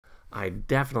I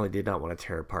definitely did not want to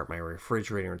tear apart my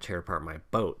refrigerator and tear apart my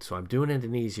boat. So I'm doing it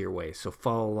an easier way. So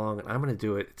follow along, and I'm going to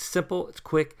do it. It's simple, it's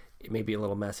quick, it may be a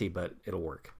little messy, but it'll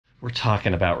work. We're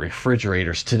talking about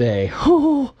refrigerators today.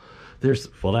 Oh,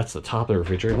 well, that's the top of the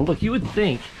refrigerator. Look, you would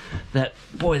think that,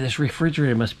 boy, this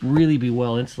refrigerator must really be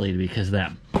well insulated, because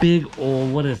that big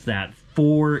old, what is that,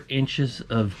 4 inches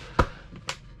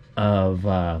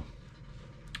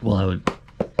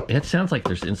it sounds like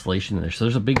there's insulation in there. So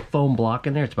there's a big foam block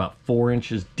in there. It's about 4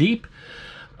 inches deep.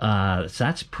 So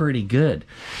that's pretty good.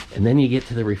 And then you get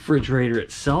to the refrigerator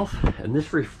itself. And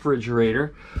this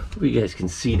refrigerator, you guys can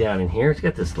see down in here, it's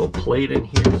got this little plate in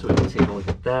here, so we can take a look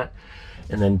at that.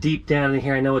 And then deep down in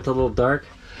here, I know it's a little dark,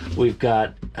 we've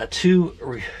got two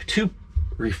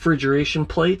refrigeration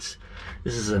plates.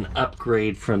 This is an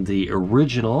upgrade from the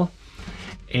original.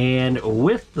 And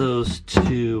with those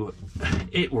two,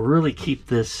 it will really keep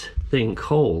this thing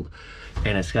cold.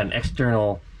 And it's got an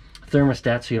external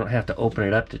thermostat, so you don't have to open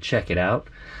it up to check it out.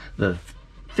 The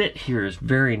fit here is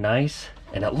very nice,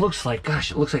 and it looks like,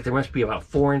 gosh, it looks like there must be about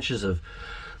 4 inches of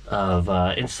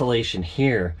insulation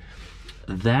here.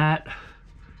 That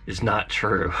is not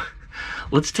true.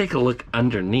 Let's take a look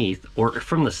underneath, or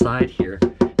from the side here.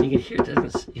 You can hear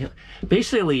it,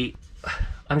 basically,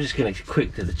 I'm just gonna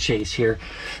quick to the chase here.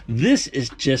 This is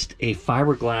just a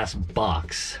fiberglass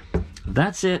box.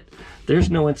 That's it. There's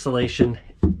no insulation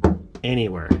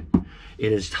anywhere.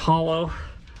 It is hollow,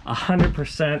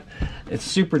 100%. It's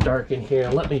super dark in here.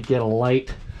 Let me get a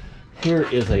light. Here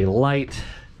is a light.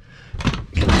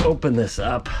 You can open this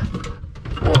up.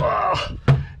 Whoa.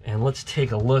 And let's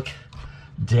take a look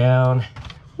down.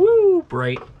 Woo,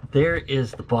 bright. There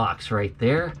is the box right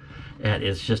there. That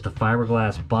is just a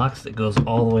fiberglass box that goes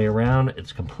all the way around.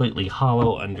 It's completely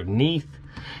hollow underneath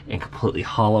and completely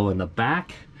hollow in the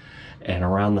back and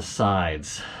around the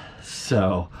sides.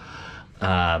 So,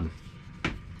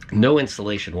 no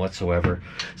insulation whatsoever.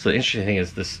 So the interesting thing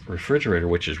is this refrigerator,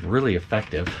 which is really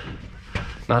effective,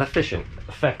 not efficient,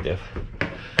 effective,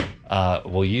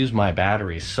 will use my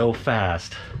batteries so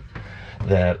fast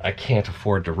that I can't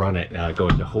afford to run it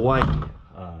going to Hawaii.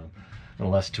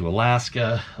 Unless to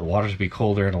Alaska. The water's be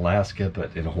colder in Alaska,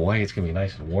 but in Hawaii it's gonna be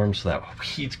nice and warm, so that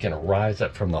heat's gonna rise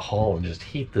up from the hull and just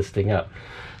heat this thing up.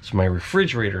 So my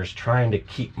refrigerator is trying to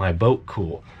keep my boat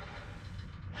cool,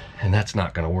 and that's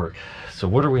not gonna work. So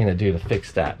what are we gonna do to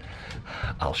fix that?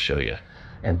 I'll show you.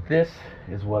 And this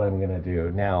is what I'm gonna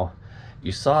do. Now,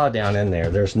 you saw down in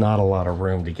there, there's not a lot of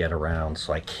room to get around,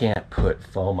 so I can't put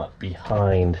foam up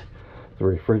behind the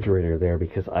refrigerator there,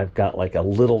 because I've got like a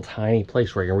little tiny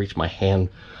place where I can reach my hand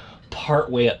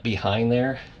part way up behind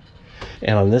there,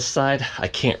 and on this side I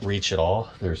can't reach at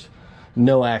all. There's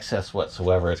no access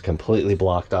whatsoever. It's completely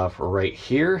blocked off right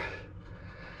here,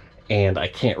 and I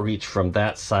can't reach from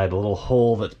that side, a little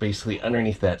hole that's basically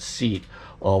underneath that seat,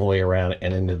 all the way around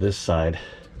and into this side.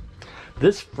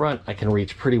 This front I can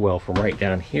reach pretty well from right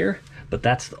down here, but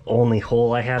that's the only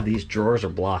hole I have. These drawers are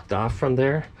blocked off from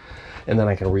there, and then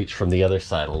I can reach from the other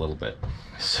side a little bit.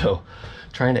 So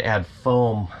trying to add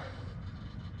foam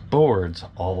boards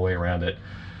all the way around it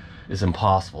is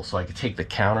impossible. So I could take the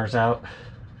counters out,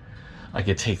 I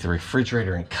could take the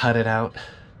refrigerator and cut it out,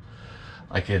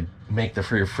 I could make the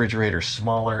refrigerator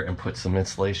smaller and put some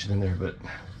insulation in there, but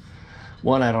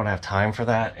one, I don't have time for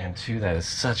that, and two, that is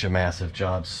such a massive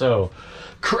job. So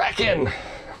Kraken,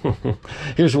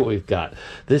 here's what we've got.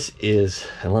 This is,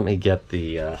 and let me get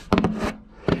the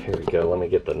here we go. Let me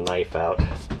get the knife out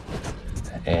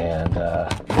and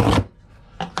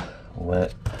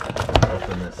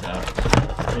open this up.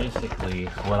 Basically,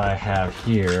 what I have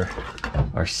here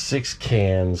are 6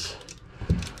 cans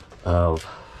of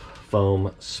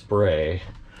foam spray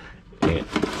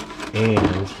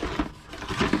and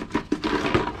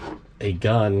a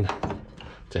gun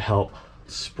to help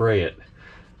spray it.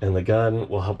 And the gun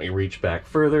will help me reach back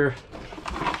further.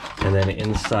 And then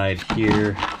inside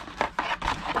here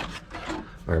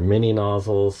are mini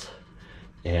nozzles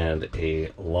and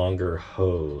a longer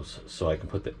hose, so I can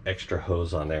put the extra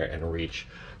hose on there and reach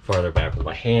farther back with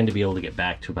my hand to be able to get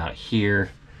back to about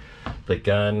here, the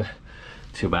gun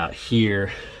to about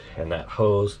here, and that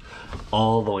hose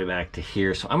all the way back to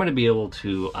here. So I'm going to be able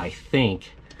to, I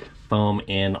think, foam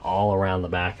in all around the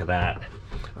back of that,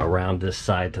 around this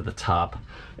side to the top,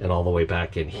 and all the way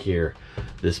back in here.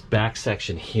 This back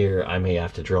section here, I may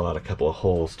have to drill out a couple of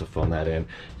holes to foam that in,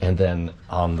 and then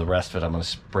on the rest of it I'm going to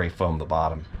spray foam the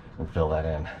bottom and fill that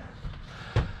in.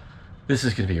 This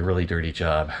is going to be a really dirty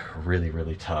job,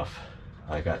 really tough.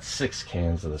 I got 6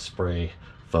 cans of the spray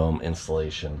foam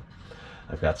insulation.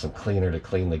 I've got some cleaner to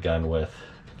clean the gun with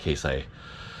in case I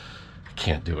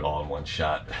can't do it all in one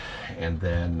shot. And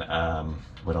then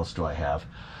what else do I have?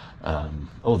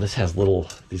 Oh, this has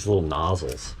these little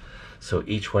nozzles. So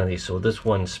each one of these, so this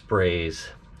one sprays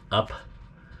up,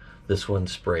 this one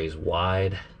sprays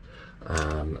wide.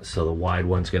 So the wide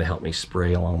one's going to help me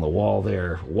spray along the wall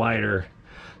there wider.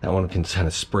 That one can kind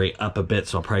of spray up a bit,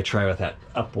 so I'll probably try with that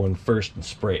up one first and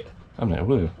spray it. I'm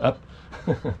gonna up.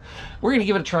 We're gonna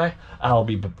give it a try.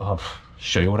 I'll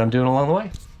show you what I'm doing along the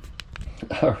way.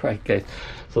 All right, guys.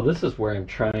 So this is where I'm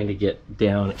trying to get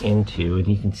down into, and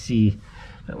you can see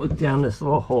I look down this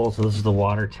little hole. So this is the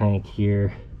water tank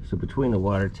here. So between the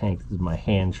water tank, this is my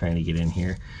hand trying to get in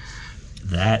here.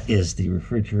 That is the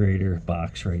refrigerator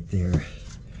box right there,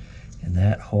 and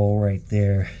that hole right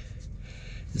there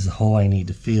is the hole I need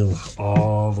to fill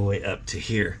all the way up to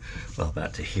here. Well,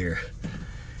 about to here.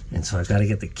 And so I've got to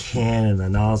get the can and the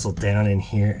nozzle down in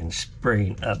here and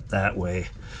spraying up that way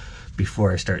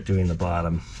before I start doing the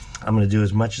bottom. I'm going to do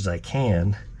as much as I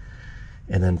can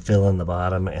and then fill in the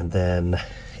bottom, and then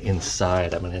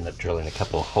inside I'm going to end up drilling a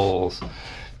couple of holes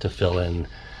to fill in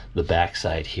the back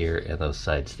side here and those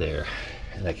sides there,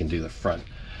 and I can do the front.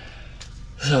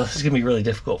 So this is going to be really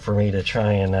difficult for me to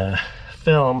try and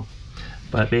film.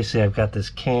 But basically I've got this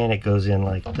can, it goes in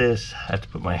like this. I have to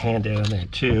put my hand down there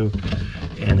too.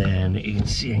 And then you can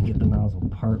see I can get the nozzle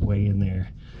part way in there.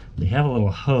 They have a little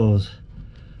hose.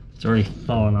 It's already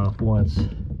fallen off once.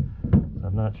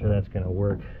 I'm not sure that's gonna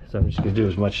work. So I'm just gonna do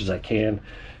as much as I can,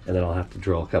 and then I'll have to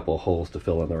drill a couple of holes to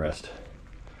fill in the rest.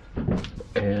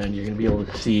 And you're gonna be able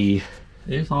to see,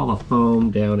 there's all the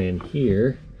foam down in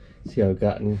here. See how I've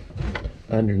gotten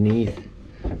underneath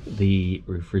the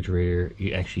refrigerator.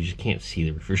 You actually just can't see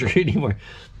the refrigerator anymore,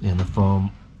 and the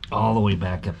foam all the way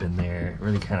back up in there.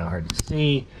 Really kind of hard to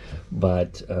see,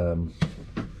 but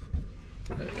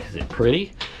is it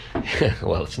pretty?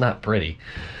 Well, it's not pretty,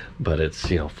 but it's,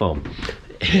 you know, foam.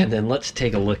 And then let's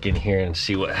take a look in here and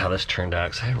see how this turned out,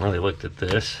 because I haven't really looked at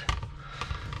this.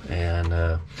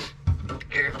 And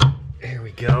here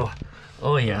we go.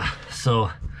 Oh yeah,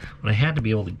 so what I had to be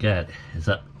able to get is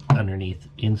up underneath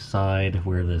inside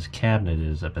where this cabinet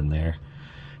is up in there,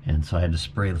 and so I had to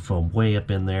spray the foam way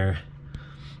up in there,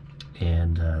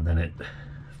 and then it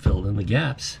filled in the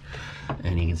gaps,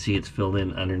 and you can see it's filled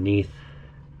in underneath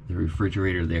the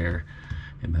refrigerator there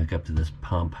and back up to this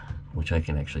pump, which I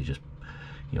can actually just,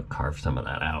 you know, carve some of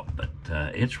that out. But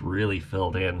it's really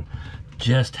filled in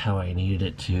just how I needed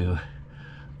it to.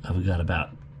 We got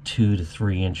about 2 to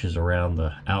 3 inches around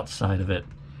the outside of it,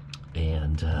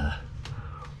 and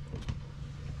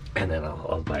then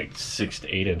I'll like 6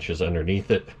 to 8 inches underneath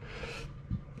it,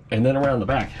 and then around the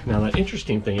back. Now the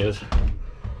interesting thing is,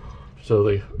 so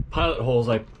the pilot holes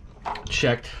I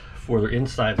checked for the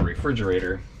inside the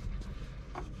refrigerator,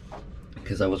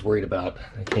 because I was worried about,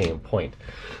 I can't even point,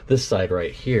 this side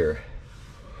right here.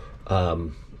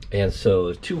 And so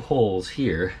there's 2 holes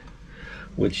here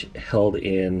which held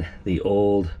in the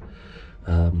old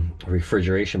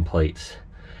refrigeration plates,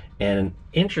 and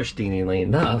interestingly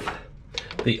enough,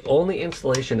 the only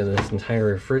insulation in this entire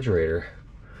refrigerator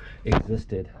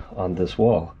existed on this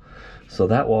wall. So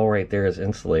that wall right there is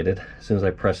insulated. As soon as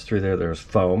I pressed through there, there's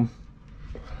foam.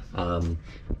 And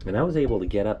I was able to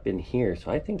get up in here. So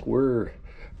I think we're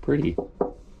pretty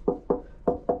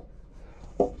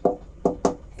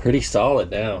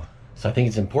solid now. So I think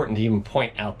it's important to even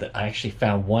point out that I actually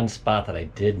found one spot that I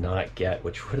did not get,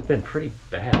 which would have been pretty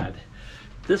bad.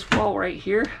 This wall right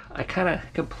here, I kind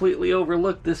of completely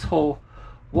overlooked this whole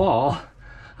wall.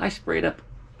 I sprayed up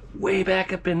way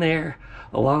back up in there,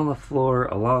 along the floor,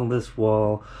 along this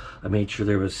wall. I made sure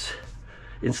there was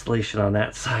insulation on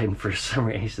that side, and for some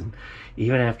reason,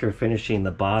 even after finishing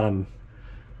the bottom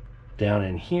down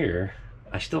in here,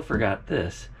 I still forgot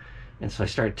this. And so I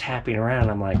started tapping around.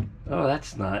 I'm like, oh, that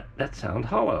sounds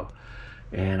hollow.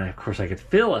 And of course I could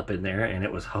feel up in there, and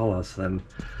it was hollow. So then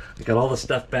I got all the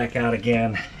stuff back out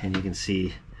again, and you can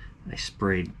see I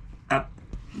sprayed up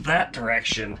that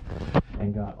direction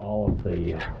and got all of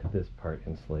this part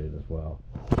insulated as well.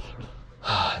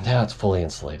 Now it's fully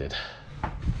insulated.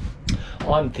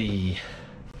 On the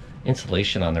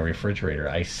insulation on the refrigerator,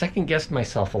 I second guessed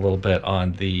myself a little bit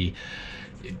on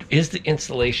is the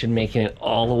insulation making it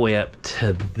all the way up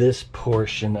to this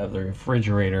portion of the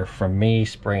refrigerator from me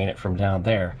spraying it from down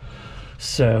there.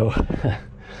 So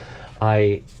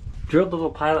I drilled a little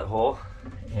pilot hole,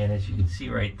 and as you can see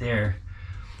right there,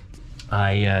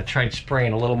 I tried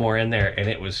spraying a little more in there, and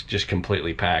it was just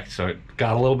completely packed. So it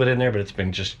got a little bit in there, but it's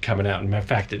been just coming out. And in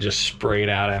fact, it just sprayed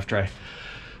out after I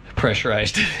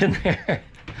pressurized it in there.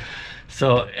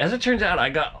 So as it turns out, I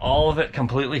got all of it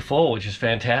completely full, which is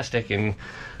fantastic. And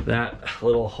that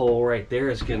little hole right there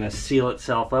is going to seal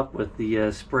itself up with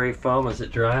the spray foam as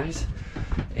it dries.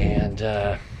 And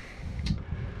that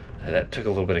took a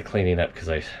little bit of cleaning up because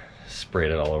I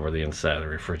sprayed it all over the inside of the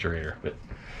refrigerator. But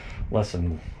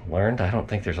lesson learned, I don't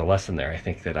think there's a lesson there. I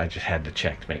think that I just had to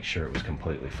check to make sure it was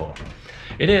completely full.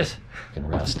 It is. And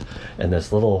rust. And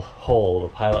this little hole, the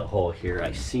pilot hole here,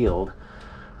 I sealed.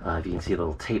 If you can see a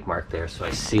little tape mark there, so I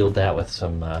sealed that with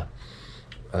some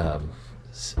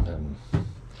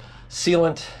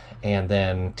sealant and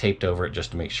then taped over it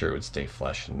just to make sure it would stay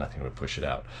flush and nothing would push it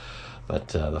out. But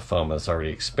the foam has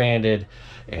already expanded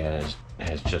and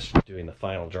is just doing the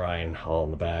final drying all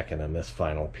in the back, and then this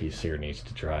final piece here needs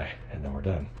to dry, and then we're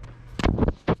done.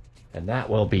 And that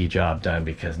will be job done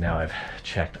because now I've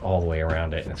checked all the way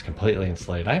around it and it's completely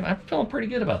insulated. I'm feeling pretty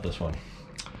good about this one.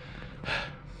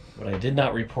 What I did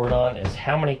not report on is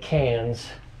how many cans,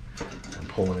 I'm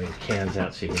pulling these cans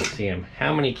out so you can see them.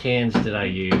 How many cans did I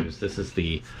use? This is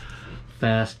the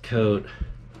Fast Coat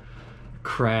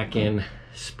Kraken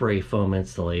Spray Foam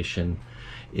installation.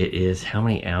 It is how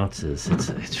many ounces?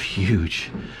 It's huge.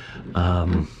 I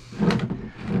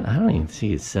don't even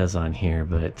see it says on here,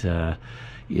 but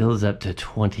yields up to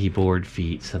 20 board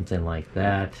feet, something like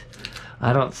that.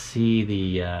 I don't see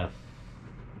the,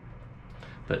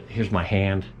 but here's my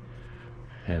hand.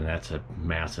 And that's a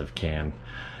massive can.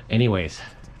 Anyways,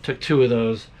 took 2 of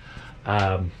those.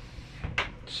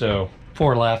 So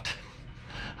 4 left.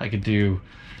 I could do,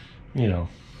 you know,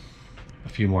 a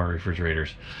few more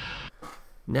refrigerators.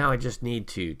 Now I just need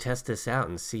to test this out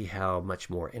and see how much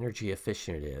more energy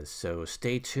efficient it is. So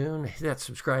stay tuned, hit that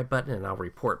subscribe button, and I'll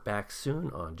report back soon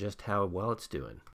on just how well it's doing.